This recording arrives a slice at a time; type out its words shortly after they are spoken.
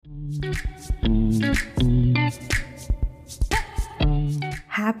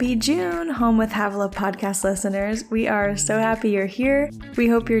Happy June, Home with Havilah podcast listeners. We are so happy you're here. We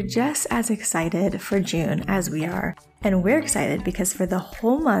hope you're just as excited for June as we are. And we're excited because for the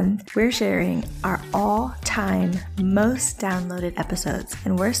whole month, we're sharing our all-time most downloaded episodes.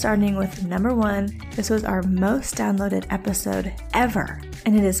 And we're starting with number 1. This was our most downloaded episode ever.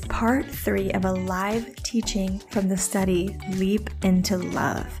 And it is part 3 of a live teaching from the study Leap into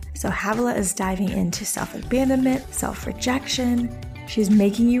Love. So Havilah is diving into self-abandonment, self-rejection. She's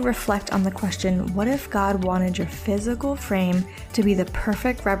making you reflect on the question, what if God wanted your physical frame to be the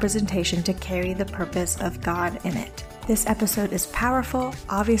perfect representation to carry the purpose of God in it? This episode is powerful.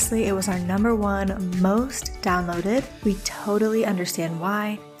 Obviously, it was our number 1 most downloaded. We totally understand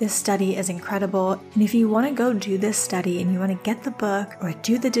why. This study is incredible. And if you want to go do this study and you want to get the book or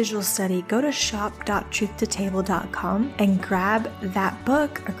do the digital study, go to shop.truthtotable.com and grab that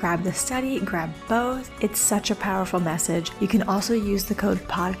book or grab the study, grab both. It's such a powerful message. You can also use the code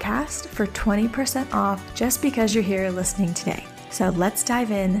podcast for 20% off just because you're here listening today. So let's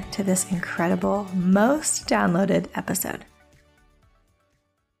dive in to this incredible, most downloaded episode.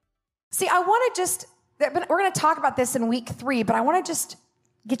 See, we're going to talk about this in week 3, but I want to just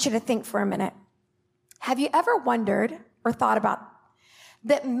get you to think for a minute. Have you ever wondered or thought about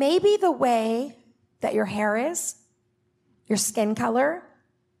that maybe the way that your hair is, your skin color,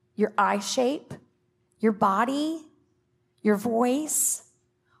 your eye shape, your body, your voice,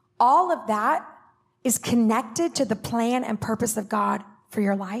 all of that is connected to the plan and purpose of God for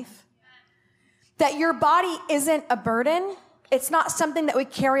your life? That your body isn't a burden. It's not something that we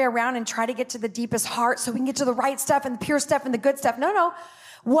carry around and try to get to the deepest heart so we can get to the right stuff and the pure stuff and the good stuff. No.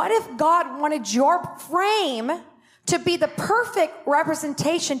 What if God wanted your frame to be the perfect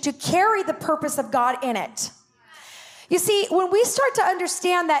representation to carry the purpose of God in it? You see, when we start to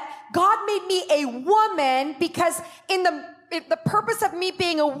understand that God made me a woman because the purpose of me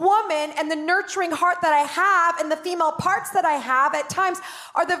being a woman and the nurturing heart that I have and the female parts that I have at times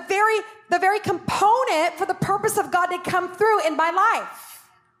are the very component for the purpose of God to come through in my life.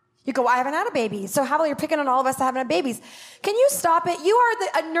 You go, well, I haven't had a baby. So Havilah, you're picking on all of us that haven't had babies. Can you stop it? You are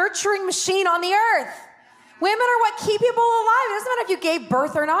a nurturing machine on the earth. Women are what keep people alive. It doesn't matter if you gave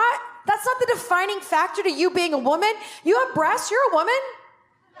birth or not. That's not the defining factor to you being a woman. You have breasts, you're a woman.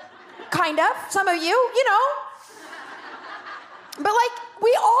 Kind of. Some of you know. But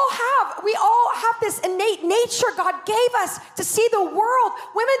we all have this innate nature God gave us to see the world.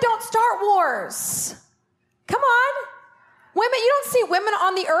 Women don't start wars. Come on. Women, you don't see women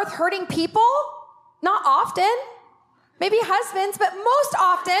on the earth hurting people. Not often. Maybe husbands, but most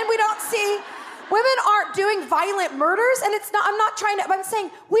often we don't see women aren't doing violent murders. And I'm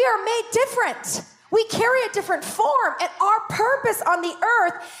saying we are made different. We carry a different form, and our purpose on the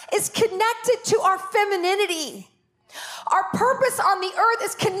earth is connected to our femininity. Our purpose on the earth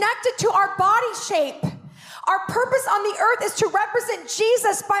is connected to our body shape. Our purpose on the earth is to represent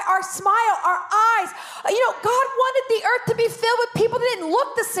Jesus by our smile, our eyes. God wanted the earth to be filled with people that didn't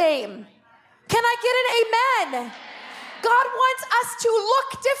look the same. Can I get an amen? God wants us to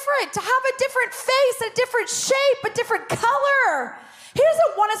look different, to have a different face, a different shape, a different color. He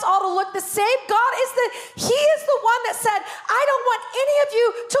doesn't want us all to look the same. He is the one that said, I don't want any of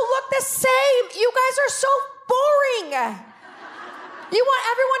you to look the same. You guys are so boring. You want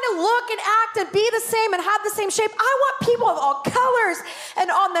everyone to look and act and be the same and have the same shape. I want people of all colors and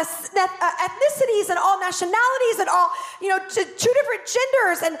all ethnicities and all nationalities and all, two different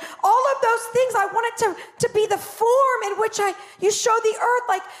genders and all of those things. I want it to be the form in which you show the earth.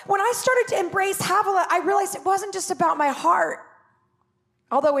 Like when I started to embrace Havilah, I realized it wasn't just about my heart.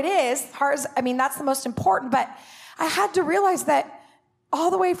 Although it is, that's the most important, but I had to realize that all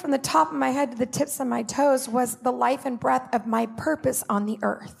the way from the top of my head to the tips of my toes was the life and breath of my purpose on the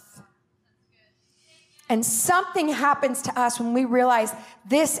earth. And something happens to us when we realize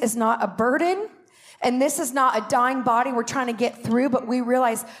this is not a burden and this is not a dying body we're trying to get through, but we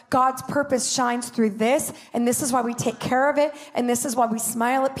realize God's purpose shines through this, and this is why we take care of it, and this is why we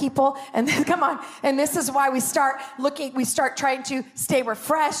smile at people, and and this is why we start trying to stay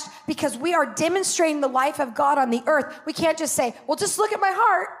refreshed, because we are demonstrating the life of God on the earth. We can't just say, well, just look at my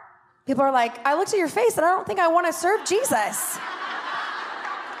heart. People are like, I looked at your face, and I don't think I want to serve Jesus.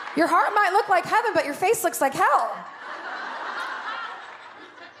 Your heart might look like heaven, but your face looks like hell.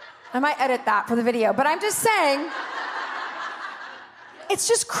 I might edit that for the video, but I'm just saying, it's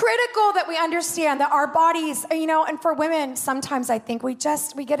just critical that we understand that our bodies, and for women, sometimes I think we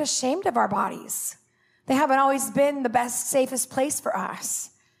get ashamed of our bodies. They haven't always been the best, safest place for us.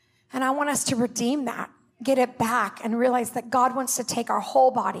 And I want us to redeem that get it back and realize that God wants to take our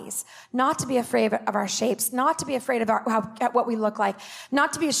whole bodies, not to be afraid of our shapes, not to be afraid of what we look like,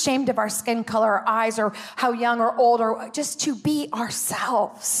 not to be ashamed of our skin color, our eyes, or how young or old, or just to be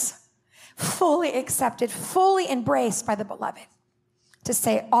ourselves, fully accepted, fully embraced by the beloved, to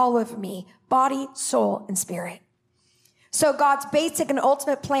say all of me, body, soul, and spirit. So God's basic and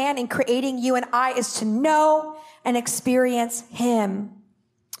ultimate plan in creating you and I is to know and experience him.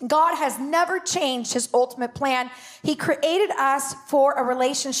 God has never changed his ultimate plan. He created us for a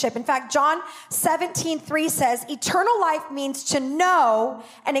relationship. In fact, John 17:3 says, eternal life means to know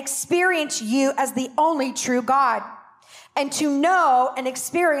and experience you as the only true God, and to know and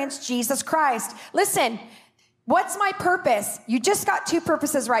experience Jesus Christ. Listen, what's my purpose? You just got two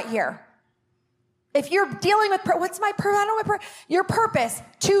purposes right here. If you're dealing with, what's my purpose? I don't know my purpose. Your purpose,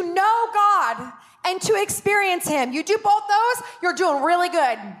 to know God and to experience him. You do both those, you're doing really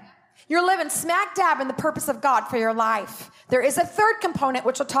good. You're living smack dab in the purpose of God for your life. There is a third component,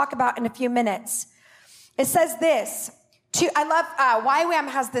 which we'll talk about in a few minutes. It says this. I love YWAM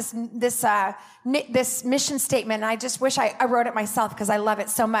has this mission statement, and I just wish I wrote it myself because I love it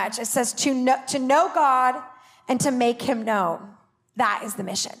so much. It says to know God and to make him known. That is the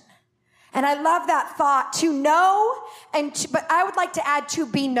mission. And I love that thought, to know, but I would like to add to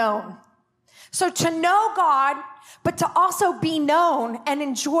be known. So to know God, but to also be known and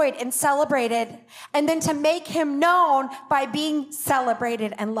enjoyed and celebrated, and then to make him known by being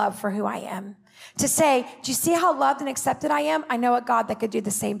celebrated and loved for who I am. To say, do you see how loved and accepted I am? I know a God that could do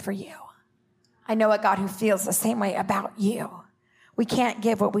the same for you. I know a God who feels the same way about you. We can't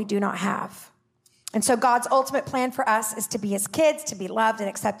give what we do not have. And so God's ultimate plan for us is to be his kids, to be loved and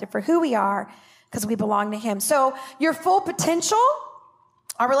accepted for who we are, because we belong to him. So your full potential,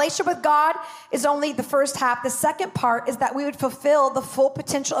 our relationship with God, is only the first half. The second part is that we would fulfill the full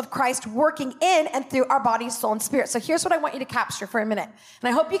potential of Christ working in and through our body, soul, and spirit. So here's what I want you to capture for a minute. And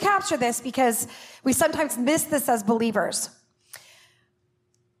I hope you capture this because we sometimes miss this as believers.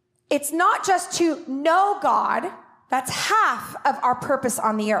 It's not just to know God. That's half of our purpose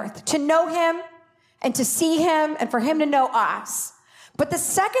on the earth. To know him and to see him and for him to know us. But the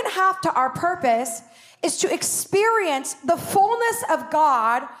second half to our purpose is to experience the fullness of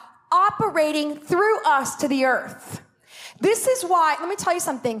God operating through us to the earth. This is why, let me tell you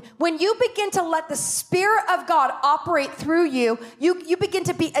something. When you begin to let the Spirit of God operate through you, you begin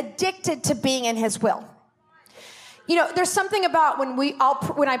to be addicted to being in his will. You know, there's something about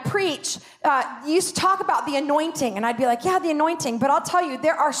when I preach, you used to talk about the anointing, and I'd be like, yeah, the anointing. But I'll tell you,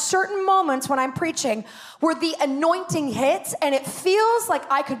 there are certain moments when I'm preaching where the anointing hits, and it feels like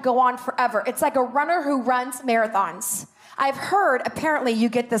I could go on forever. It's like a runner who runs marathons. I've heard, apparently, you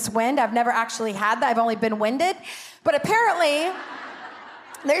get this wind. I've never actually had that. I've only been winded. But apparently,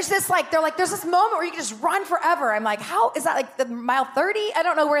 there's this moment where you can just run forever. I'm like, how is that, like the mile 30? I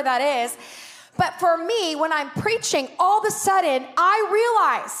don't know where that is. But for me, when I'm preaching, all of a sudden, I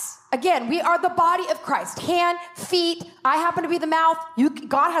realize, again, we are the body of Christ. Hand, feet, I happen to be the mouth.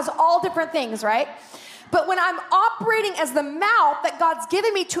 God has all different things, right? But when I'm operating as the mouth that God's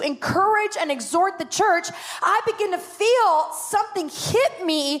given me to encourage and exhort the church, I begin to feel something hit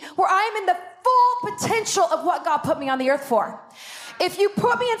me where I am in the full potential of what God put me on the earth for. If you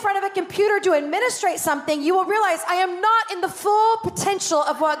put me in front of a computer to administrate something, you will realize I am not in the full potential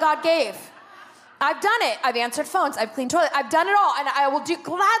of what God gave. I've done it. I've answered phones. I've cleaned toilets. I've done it all, and I will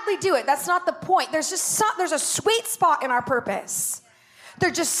gladly do it. That's not the point. There's a sweet spot in our purpose.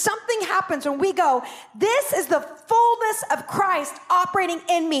 There's just something happens when we go, this is the fullness of Christ operating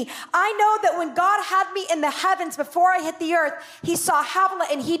in me. I know that when God had me in the heavens before I hit the earth, he saw Havilah,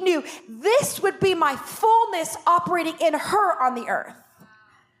 and he knew this would be my fullness operating in her on the earth.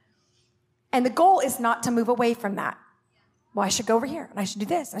 And the goal is not to move away from that. Well, I should go over here, and I should do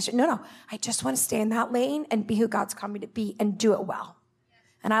this. No. I just want to stay in that lane and be who God's called me to be and do it well.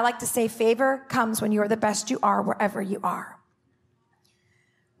 And I like to say favor comes when you are the best you are wherever you are.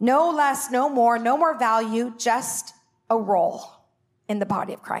 No less, no more value, just a role in the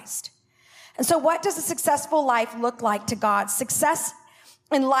body of Christ. And so what does a successful life look like to God? Success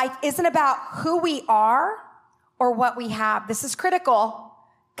in life isn't about who we are or what we have. This is critical.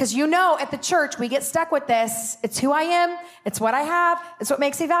 Because at the church, we get stuck with this. It's who I am. It's what I have. It's what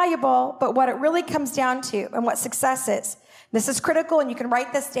makes me valuable. But what it really comes down to and what success is, this is critical, and you can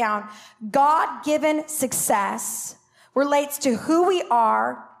write this down. God-given success relates to who we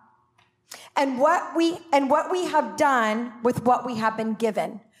are and what we have done with what we have been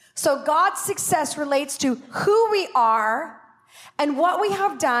given. So God's success relates to who we are and what we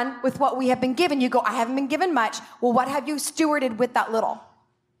have done with what we have been given. You go, I haven't been given much. Well, what have you stewarded with that little?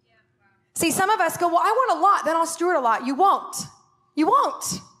 See, some of us go, well, I want a lot, then I'll steward a lot. You won't. You won't.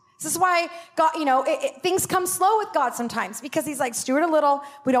 This is why God, things come slow with God sometimes, because he's like, steward a little.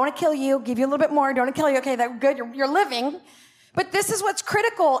 We don't want to kill you. Give you a little bit more. Don't want to kill you. Okay, that's good. You're living. But this is what's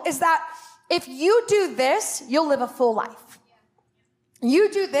critical, is that if you do this, you'll live a full life.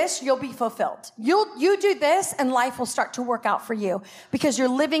 You do this, you'll be fulfilled. You do this, and life will start to work out for you, because you're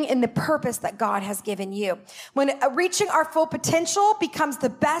living in the purpose that God has given you. When reaching our full potential becomes the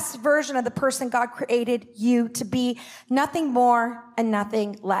best version of the person God created you to be, nothing more and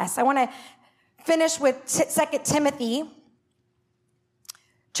nothing less. I want to finish with 2 Timothy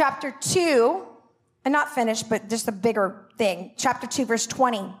chapter 2, and not finish, but just a bigger thing. Chapter 2, verse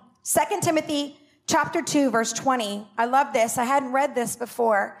 20. 2 Timothy chapter 2, verse 20. I love this. I hadn't read this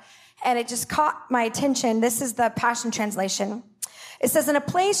before, and it just caught my attention. This is the Passion Translation. It says, in a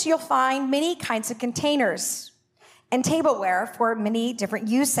place you'll find many kinds of containers and tableware for many different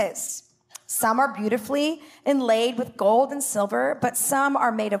uses. Some are beautifully inlaid with gold and silver, but some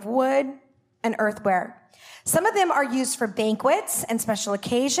are made of wood and earthenware. Some of them are used for banquets and special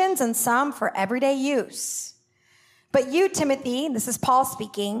occasions, and some for everyday use. But you, Timothy, this is Paul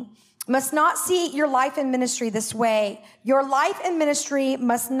speaking, must not see your life and ministry this way. Your life and ministry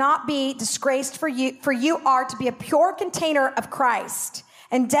must not be disgraced for you are to be a pure container of Christ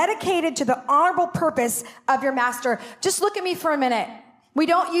and dedicated to the honorable purpose of your master. Just look at me for a minute. We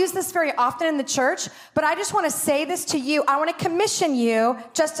don't use this very often in the church, but I just want to say this to you. I want to commission you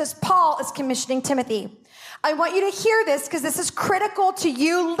just as Paul is commissioning Timothy. I want you to hear this, because this is critical to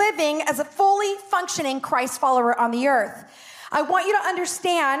you living as a fully functioning Christ follower on the earth. I want you to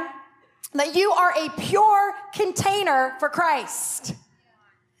understand that you are a pure container for Christ.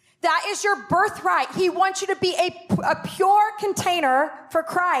 That is your birthright. He wants you to be a pure container for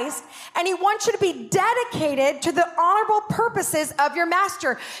Christ, and he wants you to be dedicated to the honorable purposes of your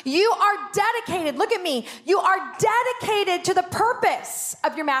master. You are dedicated. Look at me. You are dedicated to the purpose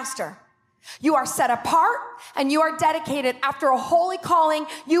of your master. You are set apart, and you are dedicated after a holy calling.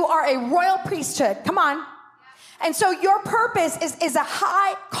 You are a royal priesthood. Come on. And so your purpose is a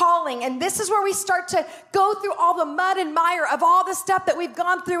high calling. And this is where we start to go through all the mud and mire of all the stuff that we've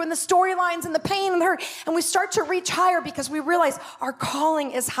gone through, and the storylines and the pain and the hurt. And we start to reach higher, because we realize our calling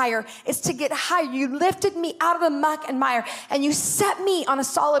is higher. It's to get higher. You lifted me out of the muck and mire, and you set me on a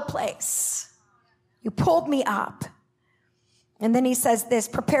solid place. You pulled me up. And then he says this,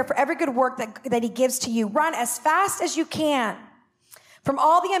 prepare for every good work that he gives to you. Run as fast as you can from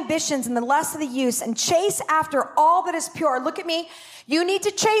all the ambitions and the lust of the youth, and chase after all that is pure. Look at me. You need to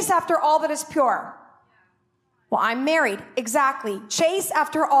chase after all that is pure. Well, I'm married. Exactly. Chase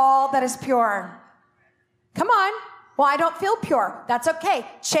after all that is pure. Come on. Well, I don't feel pure. That's okay.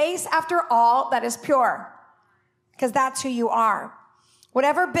 Chase after all that is pure, because that's who you are.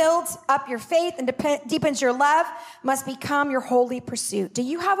 Whatever builds up your faith and deepens your love must become your holy pursuit. Do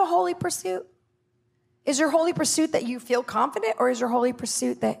you have a holy pursuit? Is your holy pursuit that you feel confident, or is your holy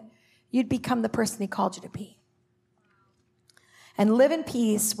pursuit that you'd become the person he called you to be? And live in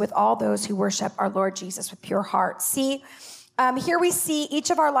peace with all those who worship our Lord Jesus with pure hearts. See, here we see each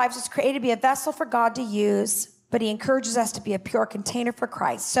of our lives was created to be a vessel for God to use, but he encourages us to be a pure container for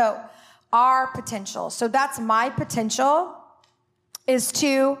Christ. So our potential. So that's my potential, is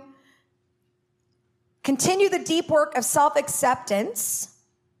to continue the deep work of self-acceptance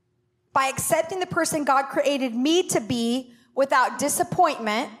by accepting the person God created me to be without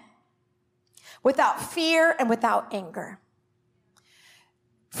disappointment, without fear, and without anger.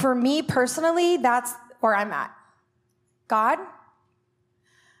 For me personally, that's where I'm at. God,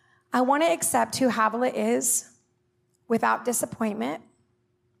 I want to accept who Havilah is without disappointment,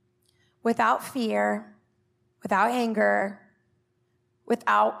 without fear, without anger,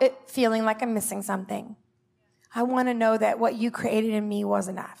 without it feeling like I'm missing something. I want to know that what you created in me was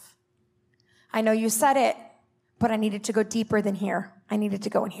enough. I know you said it, but I needed to go deeper than here. I needed to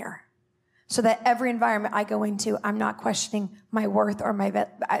go in here, so that every environment I go into, I'm not questioning my worth or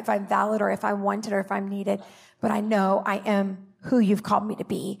if I'm valid or if I'm wanted or if I'm needed, but I know I am who you've called me to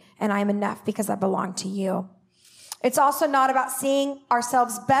be, and I am enough because I belong to you. It's also not about seeing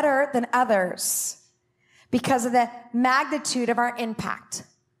ourselves better than others because of the magnitude of our impact.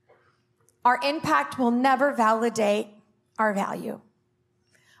 Our impact will never validate our value.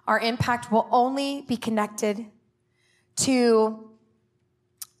 Our impact will only be connected to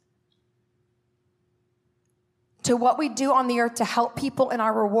what we do on the earth to help people in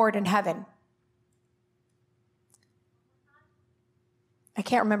our reward in heaven. I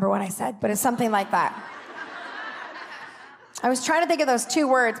can't remember what I said, but it's something like that. I was trying to think of those two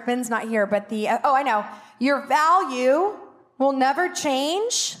words. Ben's not here, but I know. Your value will never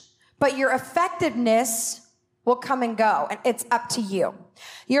change but your effectiveness will come and go, and it's up to you.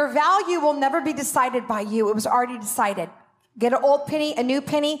 Your value will never be decided by you. It was already decided. Get an old penny, a new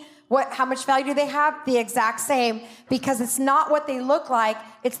penny. How much value do they have? The exact same, because it's not what they look like.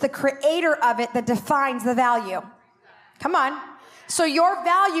 It's the creator of it that defines the value. Come on. So your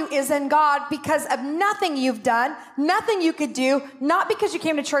value is in God because of nothing you've done, nothing you could do, not because you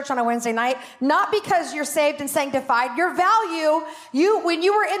came to church on a Wednesday night, not because you're saved and sanctified. Your value, when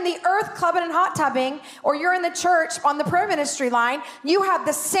you were in the earth clubbing and hot tubbing, or you're in the church on the prayer ministry line, you have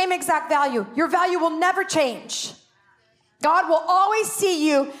the same exact value. Your value will never change. God will always see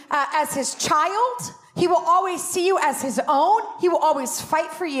you as his child. He will always see you as his own. He will always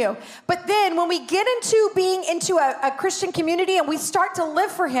fight for you. But then when we get into being into a Christian community and we start to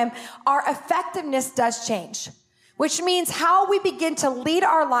live for him, our effectiveness does change, which means how we begin to lead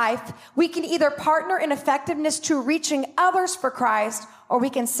our life. We can either partner in effectiveness to reaching others for Christ, or we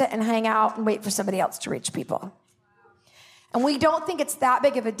can sit and hang out and wait for somebody else to reach people. And we don't think it's that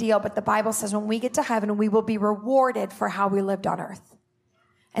big of a deal, but the Bible says when we get to heaven, we will be rewarded for how we lived on earth.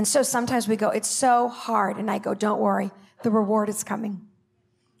 And so sometimes we go, it's so hard. And I go, don't worry, the reward is coming.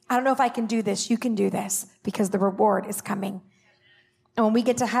 I don't know if I can do this. You can do this because the reward is coming. And when we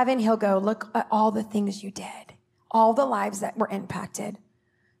get to heaven, he'll go, look at all the things you did, all the lives that were impacted,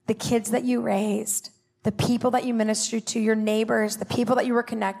 the kids that you raised, the people that you ministered to, your neighbors, the people that you were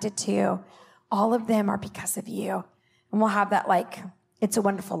connected to. All of them are because of you. And we'll have that It's a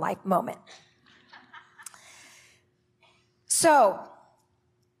Wonderful Life moment. So,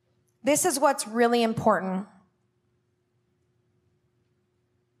 this is what's really important.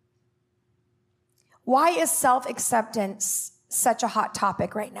 Why is self-acceptance such a hot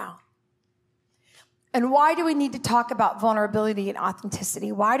topic right now? And why do we need to talk about vulnerability and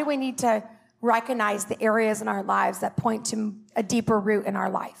authenticity? Why do we need to recognize the areas in our lives that point to a deeper root in our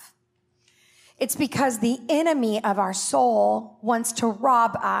life? It's because the enemy of our soul wants to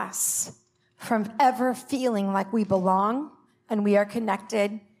rob us from ever feeling like we belong and we are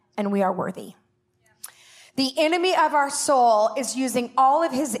connected and we are worthy. The enemy of our soul is using all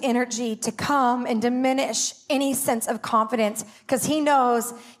of his energy to come and diminish any sense of confidence because he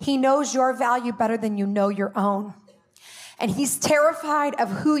knows your value better than you know your own. And he's terrified of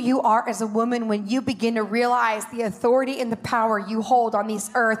who you are as a woman when you begin to realize the authority and the power you hold on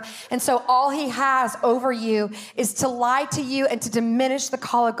this earth. And so all he has over you is to lie to you and to diminish the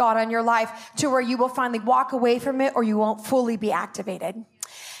call of God on your life to where you will finally walk away from it or you won't fully be activated.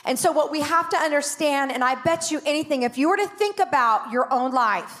 And so what we have to understand, and I bet you anything, if you were to think about your own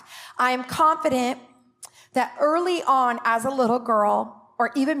life, I am confident that early on as a little girl,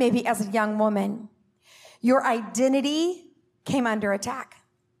 or even maybe as a young woman, your identity came under attack.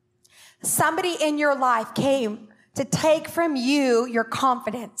 Somebody in your life came to take from you your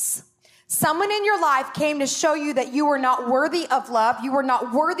confidence. Someone in your life came to show you that you were not worthy of love. You were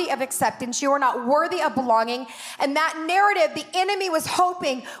not worthy of acceptance. You were not worthy of belonging. And that narrative, the enemy was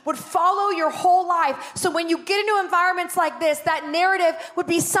hoping would follow your whole life. So when you get into environments like this, that narrative would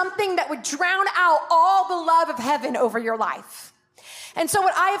be something that would drown out all the love of heaven over your life. And so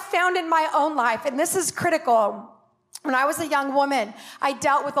what I have found in my own life, and this is critical, when I was a young woman, I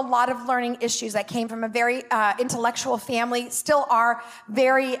dealt with a lot of learning issues. I came from a very intellectual family, still are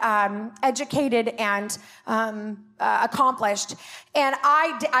very educated and accomplished. And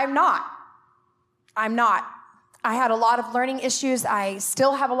I'm not. I had a lot of learning issues. I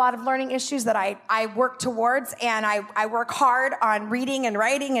still have a lot of learning issues that I work towards, and I work hard on reading and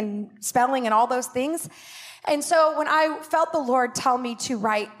writing and spelling and all those things. And so when I felt the Lord tell me to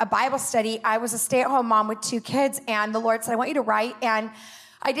write a Bible study, I was a stay-at-home mom with 2 kids, and the Lord said, I want you to write. And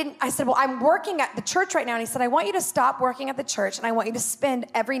I said, well, I'm working at the church right now. And he said, I want you to stop working at the church, and I want you to spend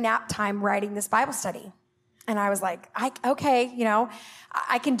every nap time writing this Bible study. And I was like, okay,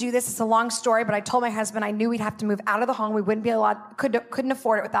 I can do this. It's a long story, but I told my husband I knew we'd have to move out of the home. We wouldn't be allowed, couldn't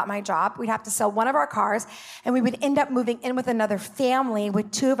afford it without my job. We'd have to sell one of our cars, and we would end up moving in with another family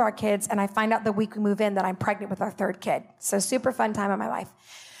with 2 of our kids. And I find out the week we move in that I'm pregnant with our 3rd kid. So super fun time of my life.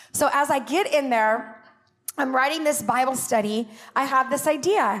 So as I get in there, I'm writing this Bible study. I have this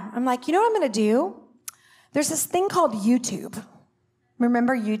idea. I'm like, you know what I'm going to do? There's this thing called YouTube.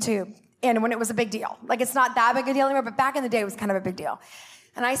 Remember YouTube? And when it was a big deal. Like, it's not that big a deal anymore, but back in the day, it was kind of a big deal.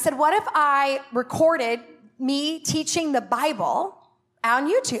 And I said, what if I recorded me teaching the Bible on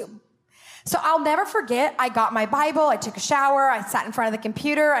YouTube? So I'll never forget, I got my Bible, I took a shower, I sat in front of the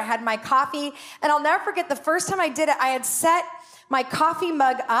computer, I had my coffee, and I'll never forget the first time I did it, I had set my coffee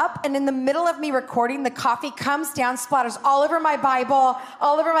mug up, and in the middle of me recording, the coffee comes down, splatters all over my Bible,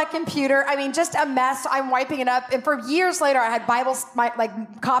 all over my computer. I mean, just a mess. I'm wiping it up. And for years later, I had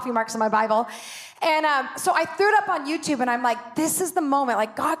coffee marks on my Bible. And so I threw it up on YouTube, and I'm like, this is the moment.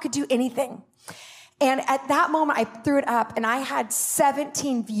 Like, God could do anything. And at that moment, I threw it up, and I had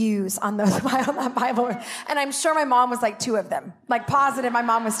 17 views on that Bible. And I'm sure my mom was like 2 of them. Like, positive, my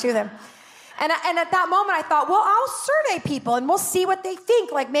mom was 2 of them. And at that moment, I thought, well, I'll survey people and we'll see what they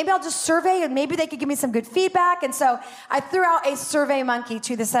think. Like, maybe I'll just survey and maybe they could give me some good feedback. And so I threw out a Survey Monkey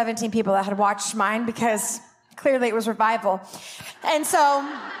to the 17 people that had watched mine because clearly it was revival. And so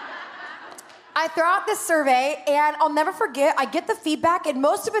I throw out this survey, and I'll never forget, I get the feedback, and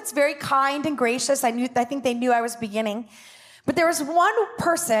most of it's very kind and gracious. I think they knew I was beginning. But there was one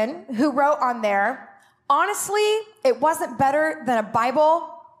person who wrote on there, honestly, it wasn't better than a Bible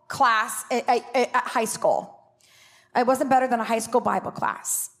class at high school. It wasn't better than a high school Bible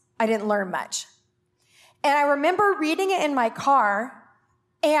class. I didn't learn much. And I remember reading it in my car,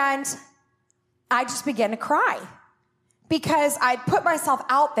 and I just began to cry because I'd put myself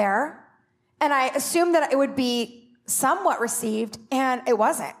out there, and I assumed that it would be somewhat received, and it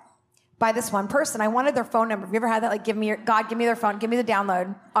wasn't by this one person. I wanted their phone number. Have you ever had that? Like, give me their phone, give me the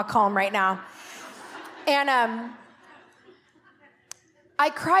download. I'll call them right now. And I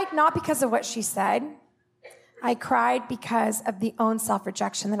cried not because of what she said. I cried because of the own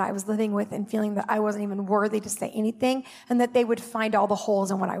self-rejection that I was living with and feeling that I wasn't even worthy to say anything and that they would find all the holes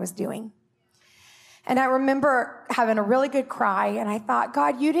in what I was doing. And I remember having a really good cry, and I thought,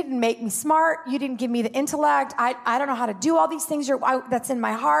 God, you didn't make me smart. You didn't give me the intellect. I don't know how to do all these things that's in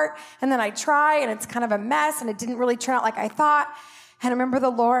my heart. And then I try, and it's kind of a mess, and it didn't really turn out like I thought. And I remember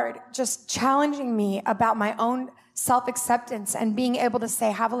the Lord just challenging me about my own self-acceptance and being able to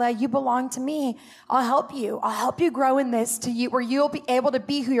say, Havilah, you belong to me. I'll help you. I'll help you grow in this to you where you'll be able to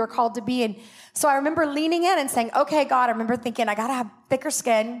be who you're called to be. And so I remember leaning in and saying, okay, God, I remember thinking, I got to have thicker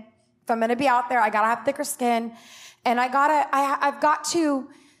skin. If I'm going to be out there, I got to have thicker skin. And I've got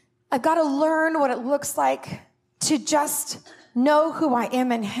to learn what it looks like to just know who I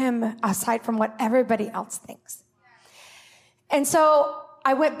am in him aside from what everybody else thinks. And so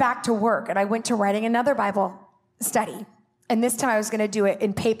I went back to work, and I went to writing another Bible study. And this time I was going to do it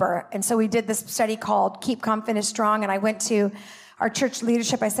in paper. And so we did this study called Keep Confident Strong. And I went to our church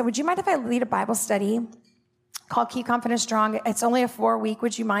leadership. I said, would you mind if I lead a Bible study called Keep Confident Strong? It's only a 4-week.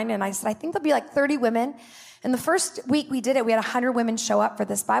 Would you mind? And I said, I think there'll be like 30 women. And the first week we did it, we had 100 women show up for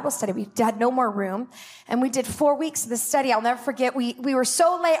this Bible study. We had no more room. And we did 4 weeks of this study. I'll never forget. We were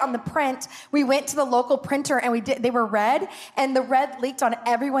so late on the print. We went to the local printer, and they were red, and the red leaked on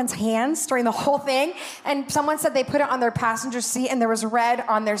everyone's hands during the whole thing. And someone said they put it on their passenger seat, and there was red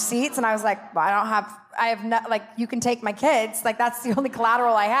on their seats. And I was like, well, I have not, like, you can take my kids. Like, that's the only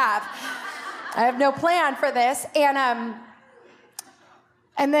collateral I have. I have no plan for this. And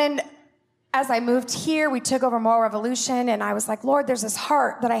then as I moved here, we took over Moral Revolution, and I was like, Lord, there's this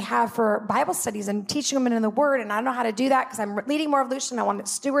heart that I have for Bible studies and teaching women in the Word, and I don't know how to do that because I'm leading Moral Revolution. I want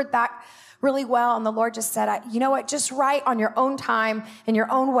to steward that really well. And the Lord just said, you know what, just write on your own time, in your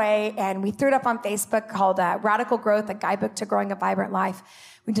own way. And we threw it up on Facebook called Radical Growth, a guidebook to growing a vibrant life.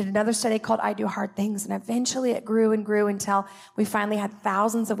 We did another study called I Do Hard Things, and eventually it grew and grew until we finally had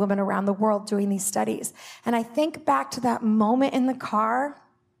thousands of women around the world doing these studies. And I think back to that moment in the car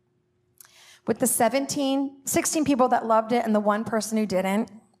with the 16 people that loved it and the one person who didn't.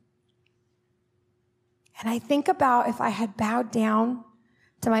 And I think about if I had bowed down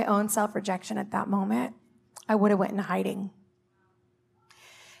to my own self-rejection at that moment, I would have went in hiding.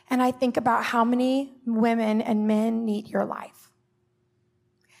 And I think about how many women and men need your life.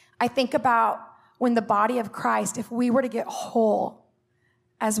 I think about when the body of Christ, if we were to get whole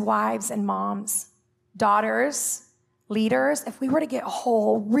as wives and moms, daughters, leaders, if we were to get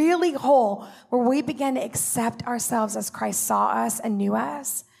whole, really whole, where we began to accept ourselves as Christ saw us and knew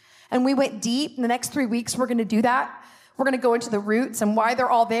us, and we went deep, in the next 3 weeks, we're going to do that. We're going to go into the roots and why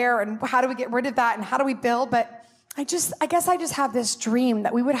they're all there and how do we get rid of that and how do we build. But I guess I just have this dream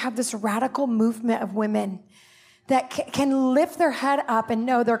that we would have this radical movement of women that can lift their head up and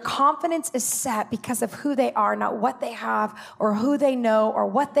know their confidence is set because of who they are, not what they have or who they know or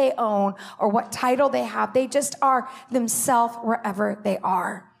what they own or what title they have. They just are themselves wherever they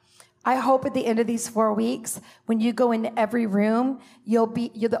are. I hope at the end of these 4 weeks, when you go into every room, you're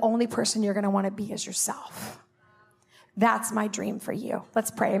the only person you're going to want to be is yourself. That's my dream for you.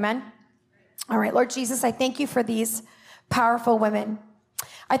 Let's pray, amen? All right, Lord Jesus, I thank you for these powerful women.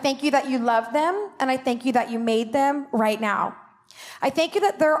 I thank you that you love them, and I thank you that you made them right now. I thank you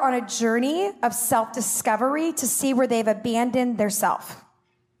that they're on a journey of self-discovery to see where they've abandoned their self.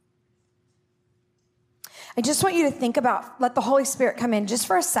 I just want you to think about, let the Holy Spirit come in just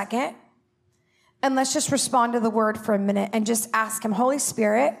for a second, and let's just respond to the word for a minute and just ask him, Holy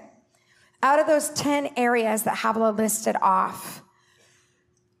Spirit, out of those 10 areas that Havilah listed off,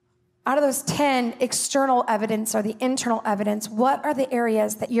 out of those 10 external evidence or the internal evidence, what are the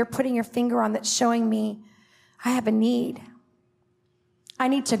areas that you're putting your finger on that's showing me I have a need? I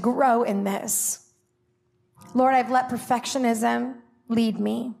need to grow in this. Lord, I've let perfectionism lead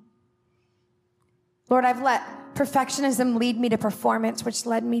me. Lord, I've let perfectionism lead me to performance, which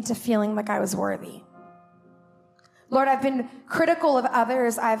led me to feeling like I was worthy. Lord, I've been critical of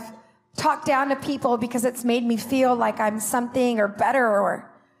others. I've talked down to people because it's made me feel like I'm something or better, or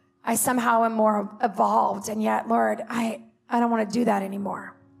I somehow am more evolved. And yet, Lord, I don't want to do that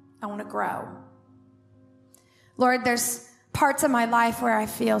anymore. I want to grow. Lord, there's parts of my life where I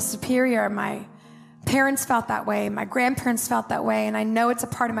feel superior. My parents felt that way. My grandparents felt that way. And I know it's a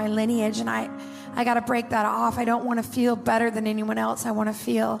part of my lineage, and I got to break that off. I don't want to feel better than anyone else. I want to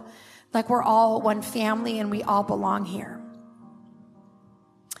feel like we're all one family and we all belong here.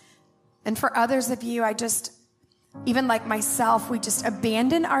 And for others of you, even like myself, we just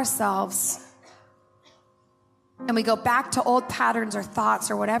abandon ourselves and we go back to old patterns or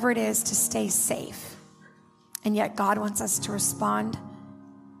thoughts or whatever it is to stay safe. And yet God wants us to respond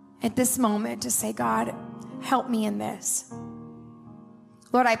at this moment to say, God, help me in this.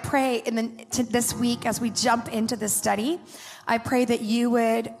 Lord, I pray this week as we jump into this study, I pray that you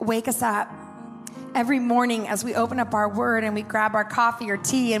would wake us up every morning as we open up our word and we grab our coffee or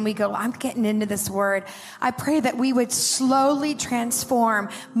tea and we go, I'm getting into this word. I pray that we would slowly transform,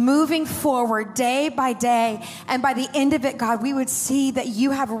 moving forward day by day. And by the end of it, God, we would see that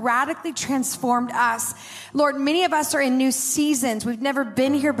you have radically transformed us. Lord, many of us are in new seasons. We've never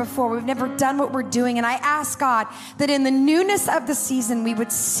been here before. We've never done what we're doing. And I ask, God, that in the newness of the season, we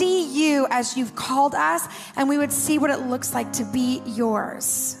would see you as you've called us, and we would see what it looks like to be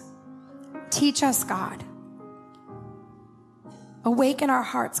yours. Teach us, God. Awaken our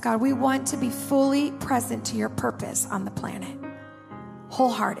hearts, God. We want to be fully present to your purpose on the planet.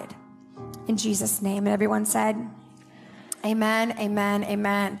 Wholehearted. In Jesus' name. And everyone said, amen, amen,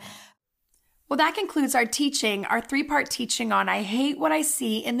 amen. Well, that concludes our teaching, our 3-part teaching on I hate what I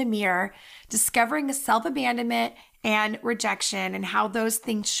see in the mirror, discovering a self-abandonment and rejection and how those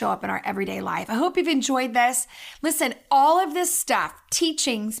things show up in our everyday life. I hope you've enjoyed this. Listen, all of this stuff,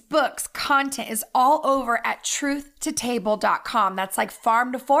 teachings, books, content is all over at truthtotable.com. That's like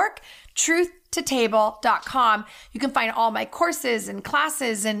farm to fork, truthtotable.com. You can find all my courses and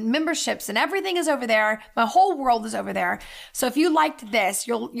classes and memberships, and everything is over there. My whole world is over there. So if you liked this,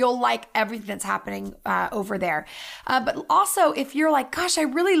 you'll like everything that's happening over there. But also, if you're like, gosh, I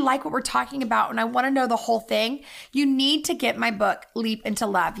really like what we're talking about and I want to know the whole thing, you need to get my book, Leap into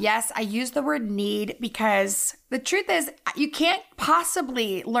Love. Yes, I use the word need because the truth is you can't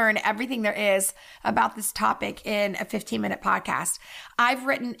possibly learn everything there is about this topic in a 15-minute podcast. I've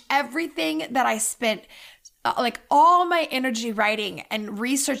written everything that I spent like all my energy writing and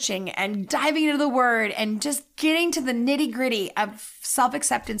researching and diving into the word and just getting to the nitty-gritty of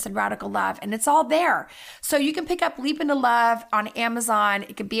self-acceptance and radical love. And it's all there. So you can pick up Leap into Love on Amazon.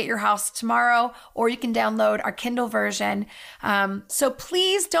 It could be at your house tomorrow, or you can download our Kindle version. So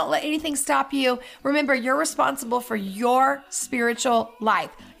please don't let anything stop you. Remember, you're responsible for your spiritual life.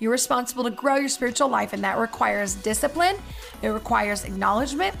 You're responsible to grow your spiritual life, and that requires discipline. It requires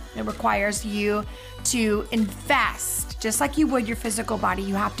acknowledgement. It requires you to invest, just like you would your physical body.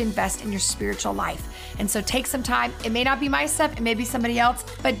 You have to invest in your spiritual life. And so take some time. It may not be my stuff. It may be somebody else,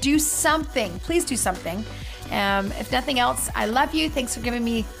 but do something. Please do something. If nothing else, I love you. Thanks for giving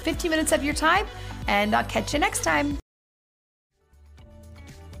me 15 minutes of your time, and I'll catch you next time.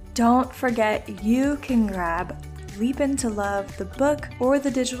 Don't forget, you can grab Leap into Love, the book, or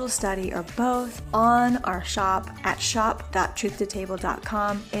the digital study, or both, on our shop at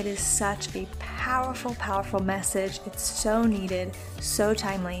shop.truthtotable.com. It is such a powerful, powerful message. It's so needed, so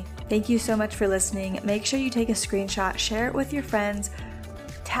timely. Thank you so much for listening. Make sure you take a screenshot, share it with your friends,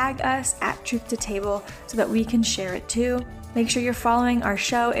 tag us at Truth to Table so that we can share it too. Make sure you're following our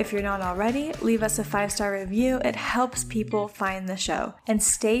show if you're not already. Leave us a 5-star review. It helps people find the show. And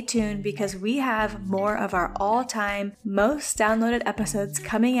stay tuned because we have more of our all-time most downloaded episodes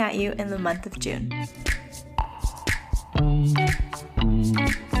coming at you in the month of June.